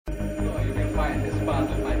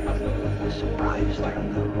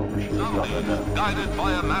Guided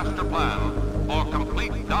by a master plan for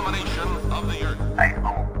complete domination of the Earth. I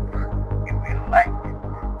hope you will like it.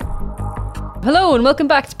 Hello and welcome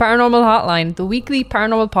back to Paranormal Hotline, the weekly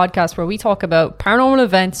paranormal podcast where we talk about paranormal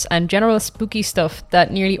events and general spooky stuff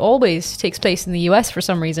that nearly always takes place in the US for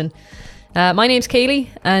some reason. My name's Kaylee,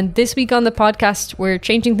 and this week on the podcast we're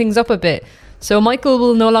changing things up a bit. So Michael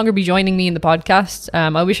will no longer be joining me in the podcast.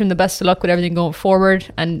 I wish him the best of luck with everything going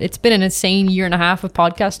forward, and it's been an insane year and a half of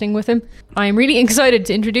podcasting with him. I'm really excited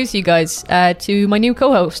to introduce you guys to my new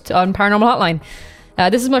co-host on Paranormal Hotline.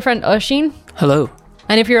 This is my friend Oshin. Hello.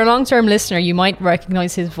 And if you're a long-term listener, you might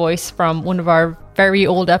recognize his voice from one of our very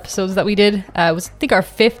old episodes that we did. It was, I think, our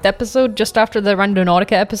 5th episode, just after the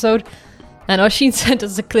Randonautica episode. And Oshin sent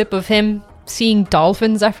us a clip of him seeing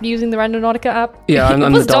dolphins after using the Randonautica app. Yeah,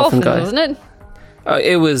 I'm the dolphin guy. Wasn't it?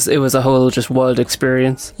 It was a whole just wild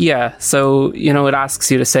experience. Yeah, so, you know, it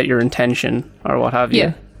asks you to set your intention or what have you.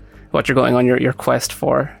 Yeah. What you're going on your quest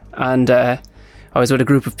for. And I was with a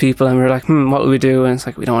group of people and we were like, what will we do? And it's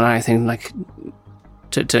like, we don't want anything like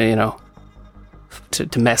to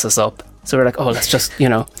mess us up. So we're like, oh, let's just, you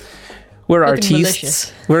know, we're Looking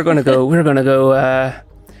artists. We're gonna go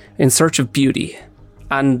in search of beauty.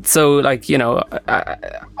 And so, like, you know,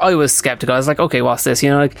 I was skeptical. I was like, okay, what's this? You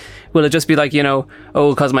know, like, will it just be like, you know,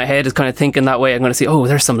 oh, because my head is kind of thinking that way, I'm going to see, oh,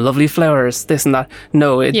 there's some lovely flowers, this and that.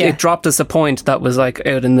 No, it dropped us a point that was like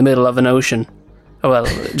out in the middle of an ocean. Oh, well,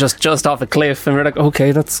 just off a cliff. And we're like,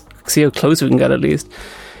 okay, let's see how close we can get at least.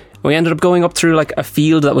 We ended up going up through like a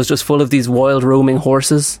field that was just full of these wild roaming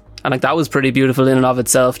horses. And like, that was pretty beautiful in and of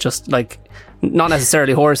itself. Just like, not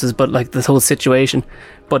necessarily horses, but like this whole situation.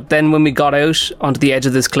 But then when we got out onto the edge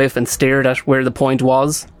of this cliff and stared at where the point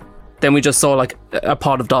was, then we just saw like a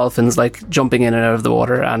pod of dolphins like jumping in and out of the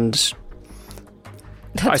water. And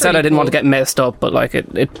I said I didn't want to get messed up, but like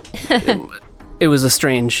it was a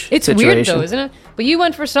strange situation. Weird though, isn't it? But you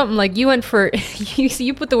went for something like, you went for,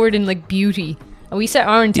 you put the word in like beauty. And we set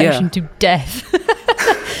our intention to death.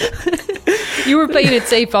 You were playing it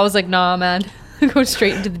safe. I was like, nah, man. Go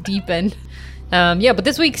straight into the deep end. But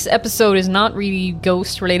this week's episode is not really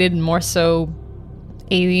ghost related and more so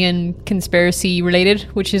alien conspiracy related,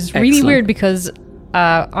 which is really weird because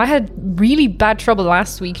I had really bad trouble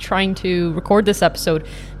last week trying to record this episode.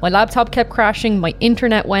 My laptop kept crashing, my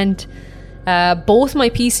internet went, both my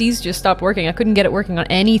PCs just stopped working. I couldn't get it working on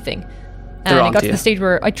anything. And it got to the stage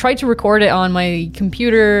where I tried to record it on my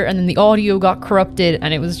computer and then the audio got corrupted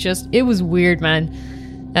and it was weird, man.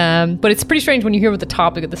 But it's pretty strange when you hear what the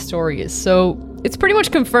topic of the story is. So it's pretty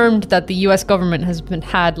much confirmed that the US government has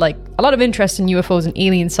had like a lot of interest in UFOs and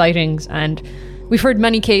alien sightings, and we've heard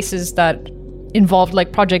many cases that involved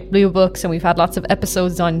like Project Blue Books, and we've had lots of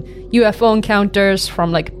episodes on UFO encounters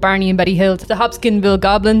from like Barney and Betty Hill to the Hopkinsville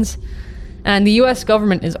goblins, and the US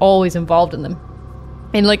government is always involved in them.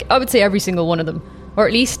 And like, I would say every single one of them, or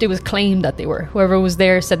at least it was claimed that they were. Whoever was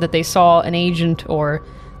there said that they saw an agent, or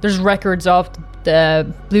there's records of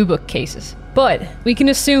the Blue Book cases. But we can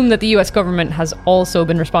assume that the US government has also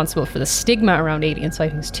been responsible for the stigma around alien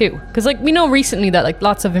sightings too. Because like, we know recently that like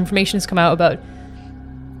lots of information has come out about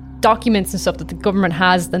documents and stuff that the government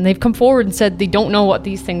has, and they've come forward and said they don't know what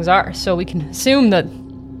these things are. So we can assume that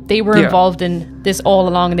they were involved in this all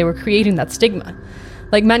along and they were creating that stigma.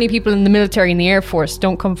 Like, many people in the military and the Air Force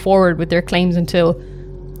don't come forward with their claims until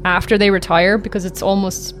after they retire, because it's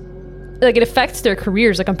almost like it affects their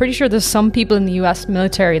careers. Like, I'm pretty sure there's some people in the US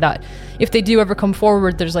military that if they do ever come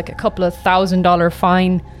forward, there's like a couple of $1,000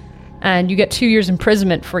 fine and you get 2 years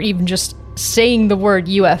imprisonment for even just saying the word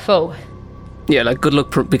UFO. Yeah, like, good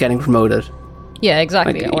luck getting promoted. Yeah,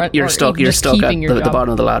 exactly. Like, you're stuck at the bottom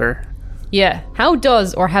of the ladder. Yeah. How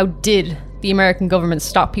did the American government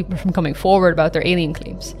stop people from coming forward about their alien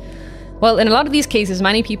claims? Well, in a lot of these cases,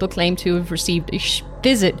 many people claim to have received a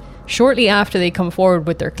visit shortly after they come forward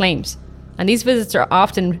with their claims. And these visits are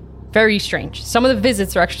often very strange. Some of the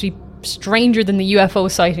visits are actually stranger than the UFO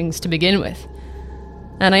sightings to begin with.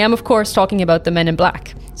 And I am, of course, talking about the Men in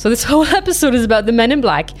Black. So this whole episode is about the Men in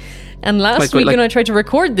Black. And last week when I tried to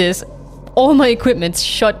record this, all my equipment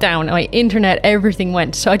shut down, my internet, everything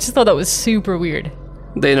went. So I just thought that was super weird.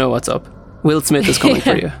 They know what's up. Will Smith is coming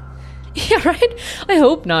for you. Yeah, right? I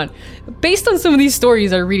hope not. Based on some of these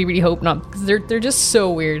stories, I really, really hope not, because they're just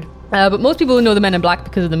so weird. But most people know the Men in Black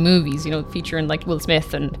because of the movies, you know, featuring like Will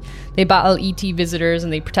Smith, and they battle ET visitors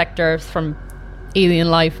and they protect Earth from alien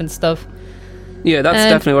life and stuff. Yeah, that's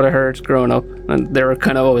definitely what I heard growing up. And they were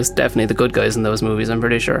kind of always definitely the good guys in those movies, I'm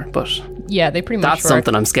pretty sure. But yeah, they pretty much that's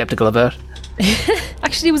something I'm skeptical about.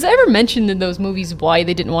 Actually, was it ever mentioned in those movies why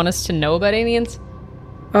they didn't want us to know about aliens?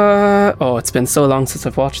 It's been so long since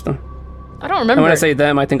I've watched them. I don't remember. And when I say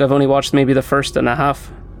them, I think I've only watched maybe the first and a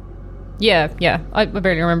half. Yeah. I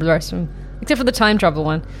barely remember the rest of them. Except for the time travel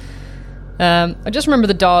one. I just remember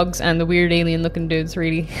the dogs and the weird alien looking dudes,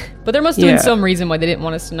 really. But there must have been some reason why they didn't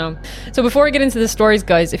want us to know. So before I get into the stories,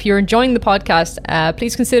 guys, if you're enjoying the podcast,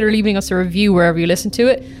 please consider leaving us a review wherever you listen to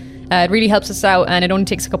it. It really helps us out, and it only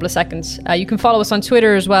takes a couple of seconds. You can follow us on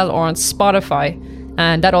Twitter as well, or on Spotify,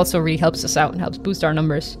 and that also really helps us out and helps boost our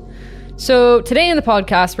numbers. So today in the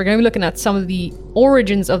podcast, we're going to be looking at some of the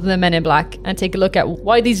origins of the Men in Black and take a look at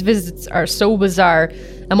why these visits are so bizarre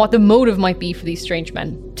and what the motive might be for these strange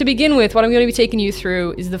men. To begin with, what I'm going to be taking you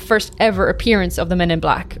through is the first ever appearance of the Men in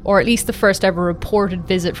Black, or at least the first ever reported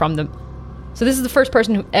visit from them. So this is the first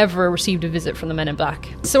person who ever received a visit from the Men in Black.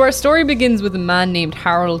 So our story begins with a man named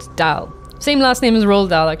Harold Dahl. Same last name as Roald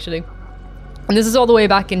Dahl, actually. And this is all the way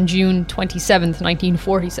back in June 27th,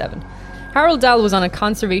 1947. Harold Dahl was on a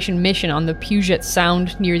conservation mission on the Puget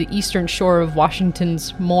Sound near the eastern shore of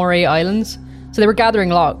Washington's Moray Islands. So they were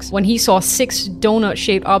gathering logs when he saw 6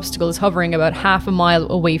 donut-shaped obstacles hovering about half a mile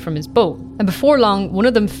away from his boat. And before long, one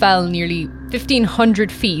of them fell nearly 1,500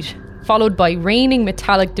 feet, followed by raining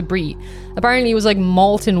metallic debris. Apparently it was like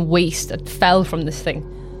molten waste that fell from this thing.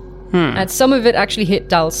 And some of it actually hit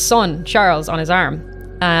Dahl's son, Charles, on his arm.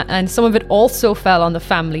 And some of it also fell on the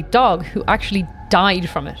family dog, who actually died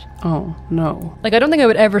from it. Oh, no. Like, I don't think I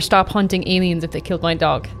would ever stop hunting aliens if they killed my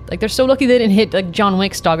dog. Like, they're so lucky they didn't hit, like, John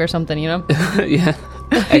Wick's dog or something, you know? Yeah.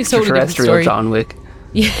 Extraterrestrial John Wick.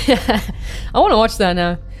 Yeah. I want to watch that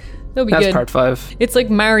now. That'll be good. That's part 5. It's like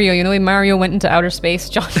Mario, you know, when Mario went into outer space.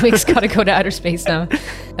 John Wick's got to go to outer space now.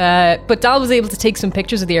 But Dahl was able to take some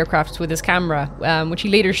pictures of the aircraft with his camera, which he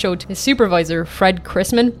later showed to his supervisor, Fred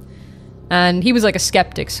Chrisman. And he was like a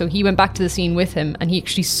skeptic, so he went back to the scene with him, and he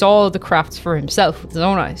actually saw the crafts for himself with his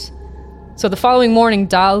own eyes. So the following morning,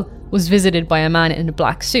 Dahl was visited by a man in a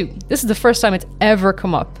black suit. This is the first time it's ever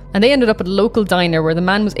come up. And they ended up at a local diner where the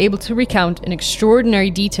man was able to recount in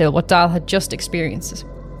extraordinary detail what Dahl had just experienced.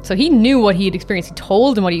 So he knew what he had experienced. He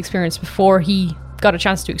told him what he experienced before he got a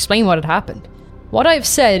chance to explain what had happened. What I've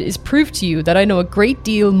said is proof to you that I know a great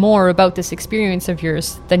deal more about this experience of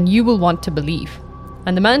yours than you will want to believe.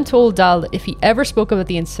 And the man told Dahl that if he ever spoke about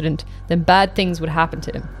the incident, then bad things would happen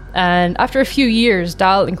to him. And after a few years,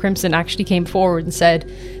 Dahl and Crimson actually came forward and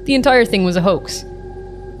said the entire thing was a hoax.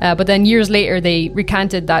 But then years later, they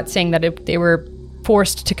recanted that, saying that they were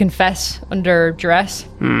forced to confess under duress.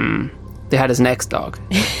 They had his next dog.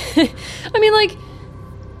 I mean, like,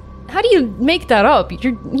 how do you make that up?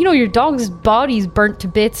 Your dog's body's burnt to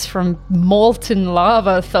bits from molten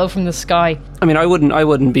lava fell from the sky. I mean, I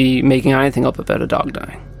wouldn't be making anything up about a dog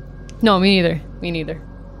dying. No, me neither.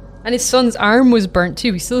 And his son's arm was burnt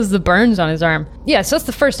too. He still has the burns on his arm. Yeah, so that's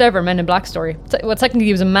the first ever Men in Black story. Well, technically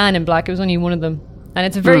it was a man in black. It was only one of them. And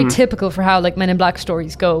it's very typical for how, like, Men in Black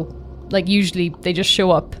stories go. Like, usually they just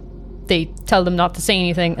show up, they tell them not to say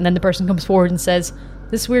anything, and then the person comes forward and says,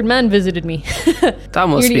 this weird man visited me. That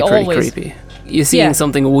must be pretty creepy. You seeing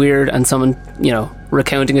something weird and someone,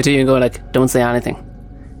 recounting it to you and going like, don't say anything.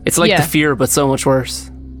 It's like The Fear, but so much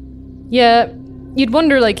worse. Yeah, you'd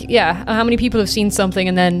wonder, like, how many people have seen something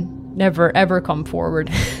and then never ever come forward.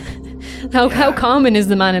 How common is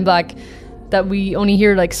the Man in Black that we only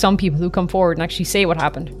hear, like, some people who come forward and actually say what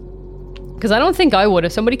happened? Because I don't think I would.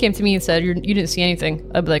 If somebody came to me and said, you didn't see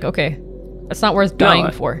anything, I'd be like, okay, that's not worth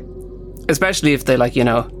dying for. Especially if they, like,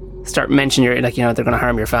 start mentioning they're going to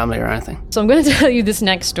harm your family or anything. So I'm going to tell you this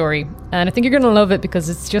next story, and I think you're going to love it because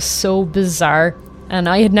it's just so bizarre, and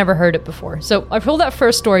I had never heard it before. So I've told that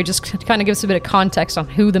first story just to kind of give us a bit of context on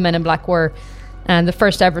who the Men in Black were and the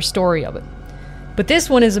first ever story of it. But this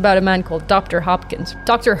one is about a man called Dr. Hopkins,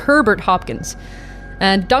 Dr. Herbert Hopkins.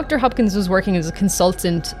 And Dr. Hopkins was working as a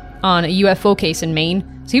consultant on a UFO case in Maine.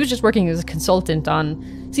 So he was just working as a consultant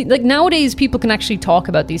on... See, like, nowadays people can actually talk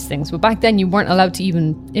about these things, but back then you weren't allowed to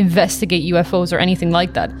even investigate UFOs or anything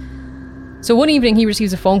like that. So one evening he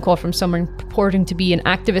receives a phone call from someone purporting to be an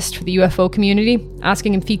activist for the UFO community,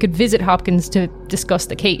 asking if he could visit Hopkins to discuss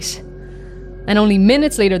the case. And only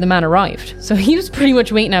minutes later the man arrived, so he was pretty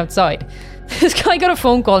much waiting outside. This guy got a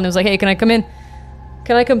phone call and was like, hey, can I come in?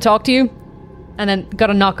 Can I come talk to you? And then got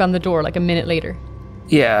a knock on the door like a minute later.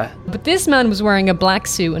 Yeah. But this man was wearing a black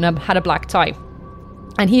suit and had a black tie.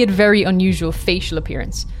 And he had very unusual facial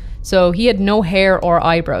appearance. So he had no hair or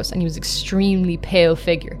eyebrows, and he was an extremely pale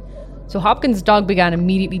figure. So Hopkins' dog began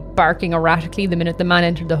immediately barking erratically the minute the man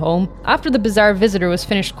entered the home. After the bizarre visitor was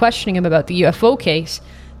finished questioning him about the UFO case,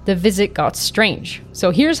 the visit got strange.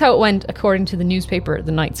 So here's how it went according to the newspaper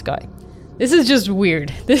The Night Sky. This is just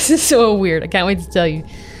weird. This is so weird. I can't wait to tell you.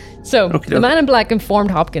 So, the man in black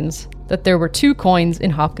informed Hopkins that there were 2 coins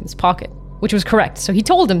in Hopkins' pocket. which was correct. So he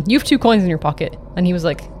told him, you have 2 coins in your pocket. And he was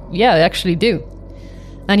like, yeah, I actually do.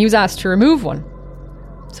 And he was asked to remove one.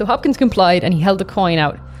 So Hopkins complied and he held the coin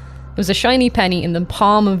out. It was a shiny penny in the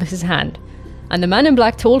palm of his hand. And the man in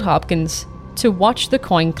black told Hopkins to watch the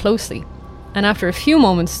coin closely. And after a few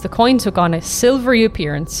moments, the coin took on a silvery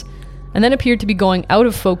appearance and then appeared to be going out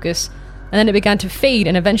of focus, and then it began to fade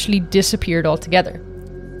and eventually disappeared altogether.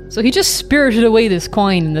 So he just spirited away this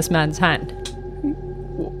coin in this man's hand.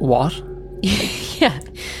 What? Yeah,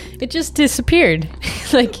 it just disappeared.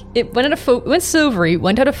 Like, it went went silvery,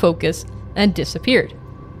 went out of focus, and disappeared.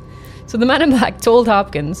 So the man in black told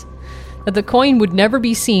Hopkins that the coin would never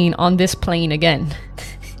be seen on this plane again.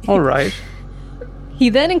 All right. He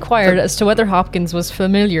then inquired as to whether Hopkins was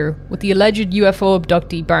familiar with the alleged UFO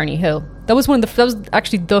abductee Barney Hill. That was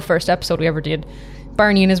actually the first episode we ever did.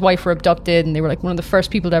 Barney and his wife were abducted, and they were like one of the first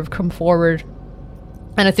people to ever come forward.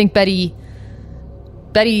 And I think Betty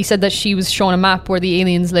said that she was shown a map where the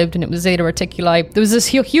aliens lived, and it was Zeta Reticuli. There was this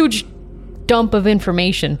huge dump of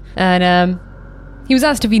information, and he was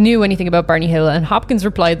asked if he knew anything about Barney Hill, and Hopkins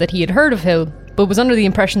replied that he had heard of Hill, but was under the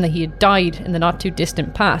impression that he had died in the not too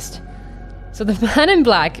distant past. So the man in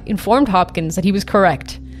black informed Hopkins that he was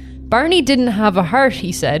correct. Barney didn't have a heart,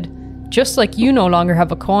 he said, just like you no longer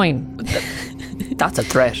have a coin. That's a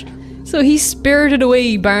threat. So he spirited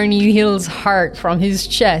away Barney Hill's heart from his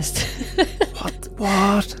chest.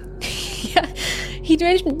 What? Yeah, he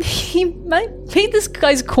made this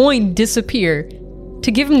guy's coin disappear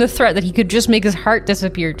to give him the threat that he could just make his heart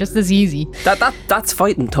disappear just as easy. That's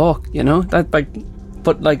fight and talk, you know?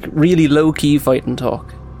 But really low-key fight and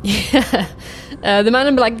talk. Yeah. The man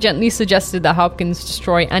in black gently suggested that Hopkins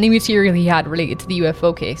destroy any material he had related to the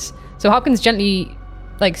UFO case. So Hopkins gently,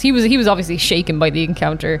 he was obviously shaken by the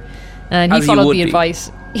encounter, and he followed the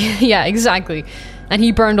advice. Yeah, exactly. And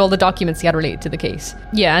he burned all the documents he had related to the case.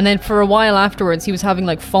 Yeah, and then for a while afterwards, he was having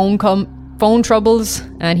phone troubles,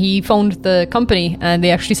 and he phoned the company, and they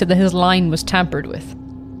actually said that his line was tampered with.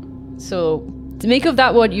 So, to make of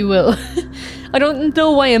that what you will. I don't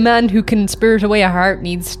know why a man who can spirit away a heart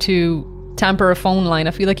needs to tamper a phone line.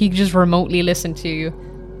 I feel like he could just remotely listen to you.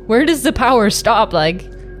 Where does the power stop,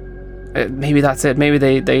 Maybe that's it. Maybe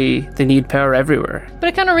they need power everywhere. But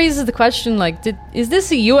it kind of raises the question, is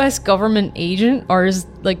this a US government agent, or is,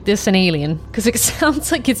 this an alien? Because it sounds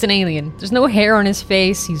like it's an alien. There's no hair on his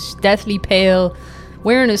face, he's deathly pale,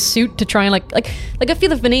 wearing a suit to try and, I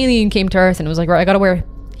feel if an alien came to Earth and it was like, right, I gotta wear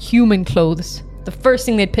human clothes, the first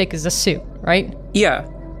thing they'd pick is a suit, right? Yeah.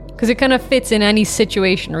 Because it kind of fits in any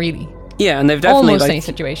situation, really. Yeah, and they've definitely... Almost any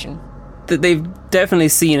situation. They've definitely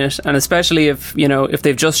seen it, and especially if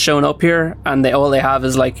they've just shown up here and all they have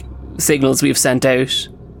is signals we've sent out,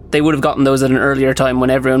 they would have gotten those at an earlier time when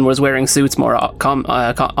everyone was wearing suits more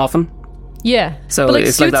often. Yeah, so but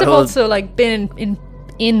it's suits that have whole... also been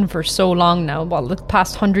in for so long now. Well, the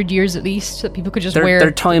past 100 years at least, that people could just wear.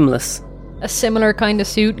 They're timeless. A similar kind of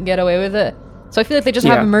suit and get away with it. So I feel like they just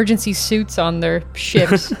have emergency suits on their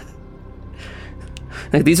ships.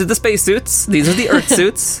 These are the space suits. These are the Earth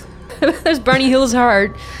suits. There's Barney Hill's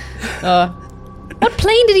heart. What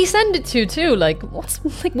plane did he send it to, too?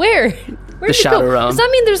 Where? Where'd the shadow realm. Does that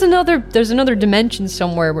mean there's another dimension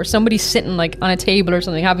somewhere where somebody's sitting on a table or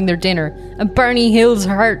something having their dinner, and Barney Hill's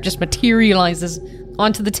heart just materializes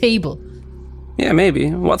onto the table? Yeah, maybe.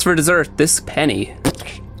 What's for dessert? This penny.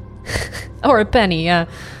 Or a penny, yeah.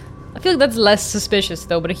 I feel like that's less suspicious,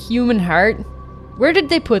 though, but a human heart? Where did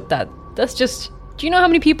they put that? That's just... Do you know how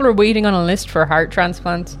many people are waiting on a list for heart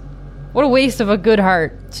transplants? What a waste of a good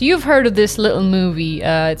heart. So you've heard of this little movie.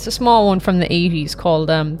 It's a small one from the 80s called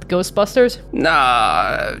Ghostbusters?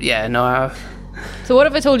 No. So what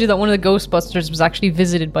if I told you that one of the Ghostbusters was actually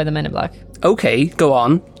visited by the Men in Black? Okay, go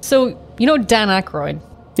on. So, Dan Aykroyd?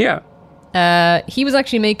 Yeah. He was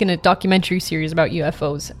actually making a documentary series about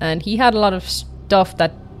UFOs, and he had a lot of stuff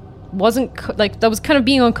that wasn't, that was kind of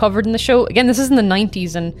being uncovered in the show. Again, this is in the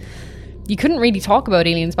 90s, and you couldn't really talk about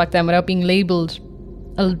aliens back then without being labelled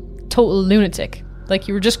a total lunatic.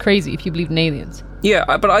 You were just crazy if you believed in aliens. Yeah,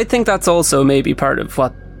 but I think that's also maybe part of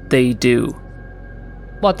what they do.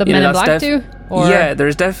 What, the Men in Black do? Or? Yeah,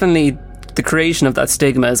 there's definitely... The creation of that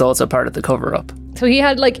stigma is also part of the cover-up. So he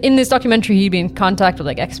had, in this documentary, he'd be in contact with,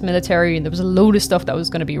 ex-military, and there was a load of stuff that was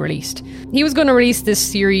going to be released. He was going to release this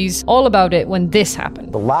series all about it when this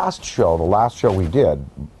happened. The last show we did,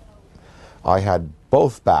 I had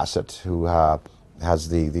both Bassett, who has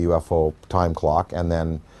the UFO time clock, and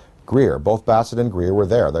then Greer. Both Bassett and Greer were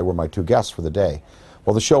there. They were my two guests for the day.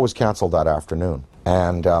 Well, the show was canceled that afternoon,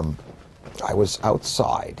 and I was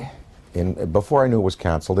outside. Before I knew it was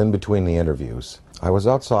canceled, in between the interviews, I was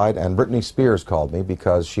outside, and Britney Spears called me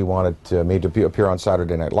because she wanted me to appear on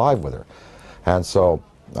Saturday Night Live with her. And so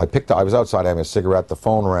I was outside having a cigarette, the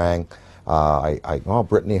phone rang. Oh,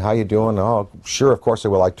 Brittany, how you doing? Oh, sure, of course I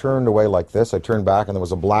will. I turned away like this. I turned back, and there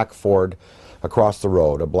was a black Ford across the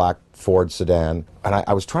road, a black Ford sedan. And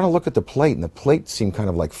I was trying to look at the plate, and the plate seemed kind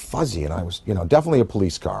of like fuzzy, and I was, definitely a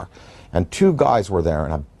police car. And two guys were there,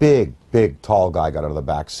 and a big, tall guy got out of the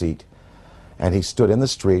back seat. And he stood in the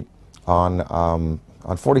street on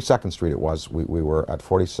 42nd Street it was. We were at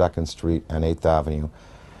 42nd Street and 8th Avenue.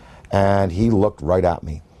 And he looked right at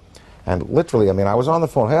me. And literally, I was on the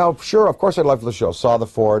phone. Hey, oh, sure, of course I'd love for the show. Saw the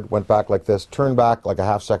Ford, went back like this, turned back like a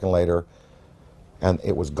half second later, and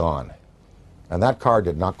it was gone. And that car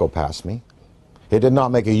did not go past me. It did not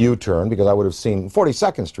make a U-turn, because I would have seen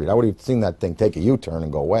 42nd Street. I would have seen that thing take a U-turn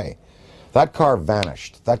and go away. That car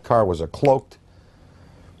vanished. That car was a cloaked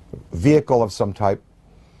vehicle of some type.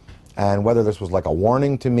 And whether this was like a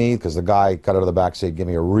warning to me, because the guy got out of the back seat, gave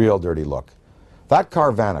me a real dirty look. That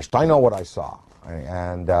car vanished. I know what I saw.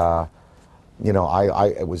 And,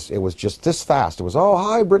 it was just this fast. It was, oh,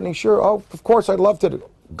 hi, Brittany, sure. Oh, of course, I'd love to.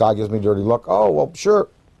 Guy gives me a dirty look. Oh, well, sure.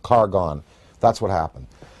 Car gone. That's what happened.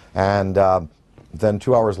 And then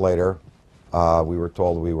 2 hours later, we were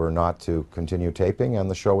told we were not to continue taping, and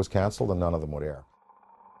the show was canceled, and none of them would air.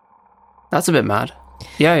 That's a bit mad.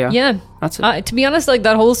 Yeah. That's it. To be honest, like,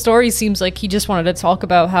 that whole story seems like he just wanted to talk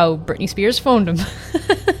about how Britney Spears phoned him.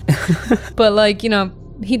 But, like, he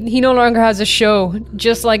no longer has a show,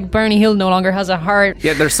 just like Barney Hill no longer has a heart.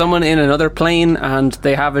 Yeah, there's someone in another plane, and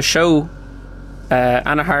they have a show,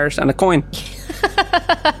 and a heart, and a coin.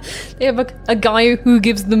 They have a guy who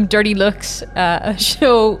gives them dirty looks, a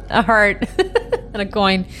show, a heart, and a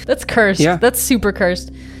coin. That's cursed. Yeah. That's super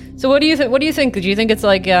cursed. So what do you think? What do you think? Do you think it's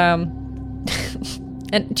like,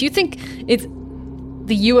 and do you think it's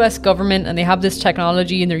the US government and they have this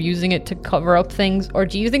technology and they're using it to cover up things? Or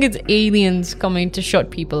do you think it's aliens coming to shut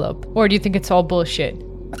people up? Or do you think it's all bullshit?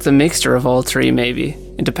 It's a mixture of all three, maybe.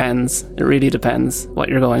 It depends. It really depends what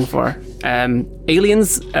you're going for.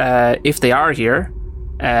 Aliens, if they are here,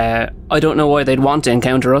 I don't know why they'd want to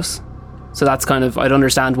encounter us. So that's kind of, I'd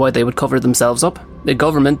understand why they would cover themselves up. The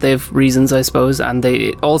government, they have reasons, I suppose, and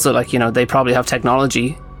they also, they probably have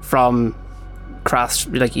technology from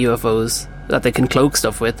crashed, UFOs that they can cloak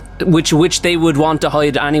stuff with, which they would want to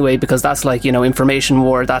hide anyway, because that's information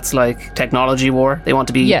war, that's technology war. They want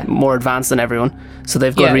to be more advanced than everyone, so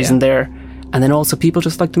they've got a reason there. And then also people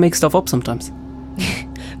just like to make stuff up sometimes.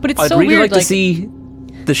 But it's I'd so really weird, like to see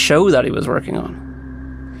the show that he was working on.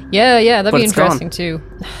 Yeah, that'd But be it's interesting gone. too.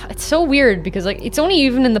 It's so weird because it's only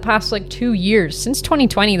even in the past 2 years, since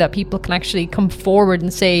 2020, that people can actually come forward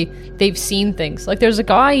and say they've seen things. There's a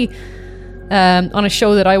guy on a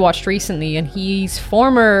show that I watched recently, and he's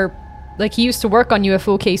former, he used to work on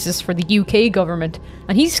UFO cases for the UK government,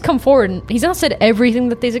 and he's come forward and he's not said everything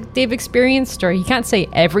that they've experienced, or he can't say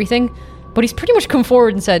everything, but he's pretty much come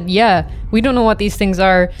forward and said, yeah, we don't know what these things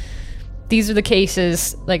are. These are the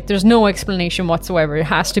cases. There's no explanation whatsoever. It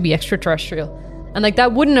has to be extraterrestrial. And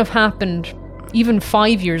that wouldn't have happened even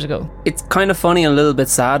 5 years ago. It's kind of funny and a little bit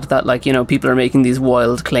sad that people are making these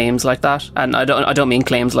wild claims like that. And I don't mean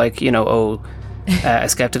claims a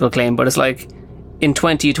skeptical claim, but it's in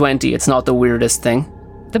 2020 it's not the weirdest thing.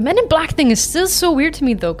 The Men in Black thing is still so weird to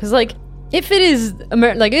me though, because if it is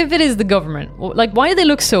if it is the government, why do they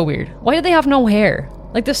look so weird? Why do they have no hair?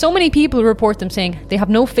 There's so many people who report them saying they have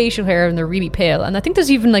no facial hair and they're really pale. And I think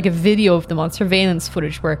there's even a video of them on surveillance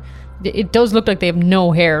footage where it does look like they have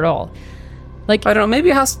no hair at all. I don't know, maybe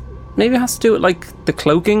it has to do with the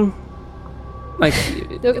cloaking.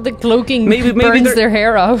 The cloaking maybe burns their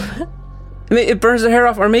hair off. It burns their hair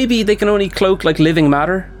off, or maybe they can only cloak living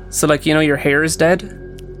matter. So your hair is dead.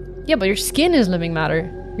 Yeah, but your skin is living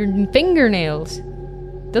matter. Your fingernails.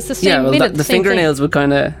 That's the same. Yeah, well, the fingernails would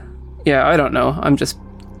kind of. Yeah, I don't know. I'm just.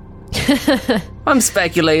 I'm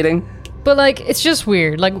speculating. But it's just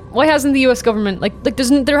weird. Why hasn't the US government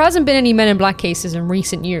there hasn't been any Men in Black cases in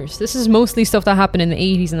recent years. This is mostly stuff that happened in the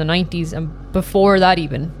 80s and the 90s and before that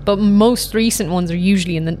even. But most recent ones are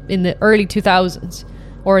usually in the early 2000s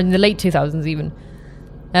or in the late 2000s even.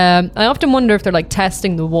 I often wonder if they're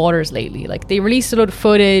testing the waters lately. They release a lot of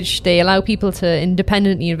footage. They allow people to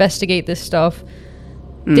independently investigate this stuff.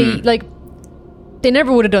 They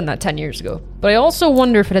never would have done that 10 years ago. But I also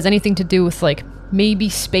wonder if it has anything to do with maybe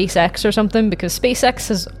SpaceX or something, because SpaceX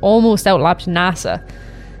has almost outlapped NASA,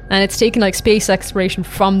 and it's taken space exploration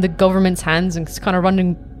from the government's hands, and it's kind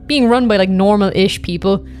of being run by normal-ish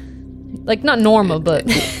people. Not normal, but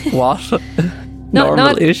what?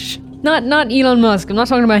 Normal-ish? Not Elon Musk. I'm not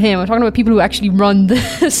talking about him. I'm talking about people who actually run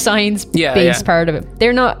the science-based part of it.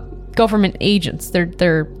 They're not government agents.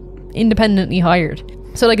 They're independently hired.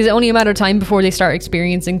 So, like, is it only a matter of time before they start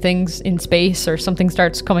experiencing things in space or something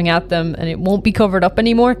starts coming at them and it won't be covered up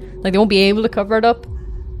anymore? Like, they won't be able to cover it up?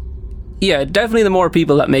 Yeah, definitely the more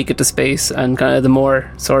people that make it to space and kind of the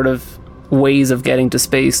more sort of ways of getting to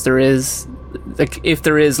space there is, like, if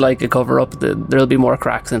there is, like, a cover-up, there'll be more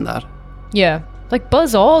cracks in that. Yeah. Like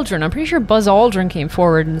Buzz Aldrin. I'm pretty sure Buzz Aldrin came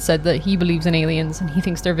forward and said that he believes in aliens and he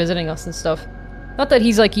thinks they're visiting us and stuff. Not that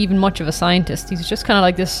he's, like, even much of a scientist. He's just kind of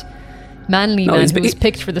like this manly man who was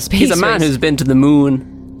picked for the space race. He's a man who's been to the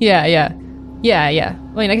moon. Yeah. I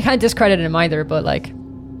mean, I can't discredit him either, but, like,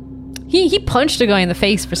 he punched a guy in the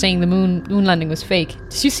face for saying the moon landing was fake.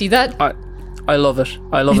 Did you see that? I love it.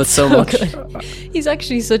 I love it so much. Good. He's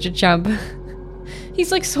actually such a champ.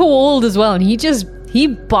 He's, like, so old as well, and he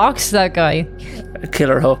boxed that guy. A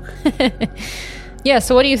killer hook. Yeah,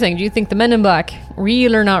 so what do you think? Do you think the Men in Black,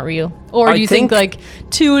 real or not real? Or do you think, like,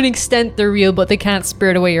 to an extent they're real, but they can't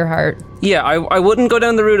spirit away your heart? Yeah, I wouldn't go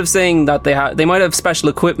down the route of saying that they might have special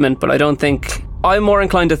equipment, but I don't think... I'm more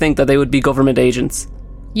inclined to think that they would be government agents.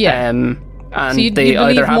 Yeah. And so you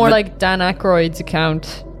believe more like Dan Aykroyd's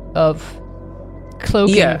account of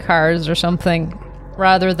cloaking cars or something,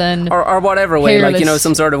 rather than... Or whatever way, like, you know,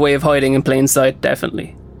 some sort of way of hiding in plain sight,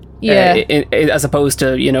 definitely. Yeah. As opposed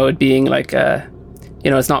to, you know, it being like... you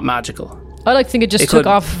know, it's not magical. I like to think it just took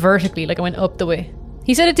off vertically, like it went up the way.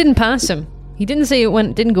 He said it didn't pass him. He didn't say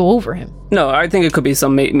it didn't go over him. No, I think it could be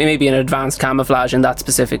maybe an advanced camouflage in that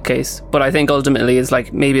specific case. But I think ultimately it's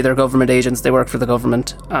like maybe they're government agents, they work for the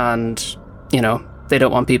government, and, you know, they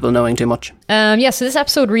don't want people knowing too much. So this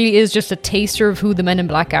episode really is just a taster of who the Men in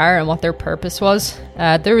Black are and what their purpose was.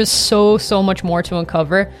 There is so much more to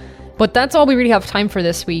uncover. But that's all we really have time for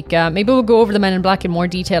this week. Maybe we'll go over the Men in Black in more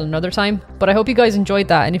detail another time. But I hope you guys enjoyed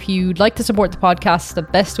that. And if you'd like to support the podcast, the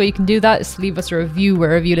best way you can do that is to leave us a review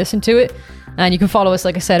wherever you listen to it. And you can follow us,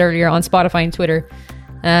 like I said earlier, on Spotify and Twitter.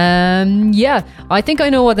 I think I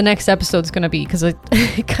know what the next episode's going to be, because it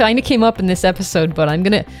kind of came up in this episode. But I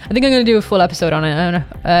think I'm going to do a full episode on it.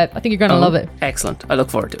 I think you're going to love it. Excellent. I look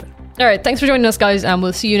forward to it. All right. Thanks for joining us, guys. And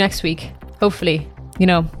we'll see you next week. Hopefully, you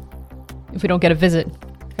know, if we don't get a visit.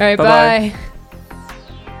 All right, bye.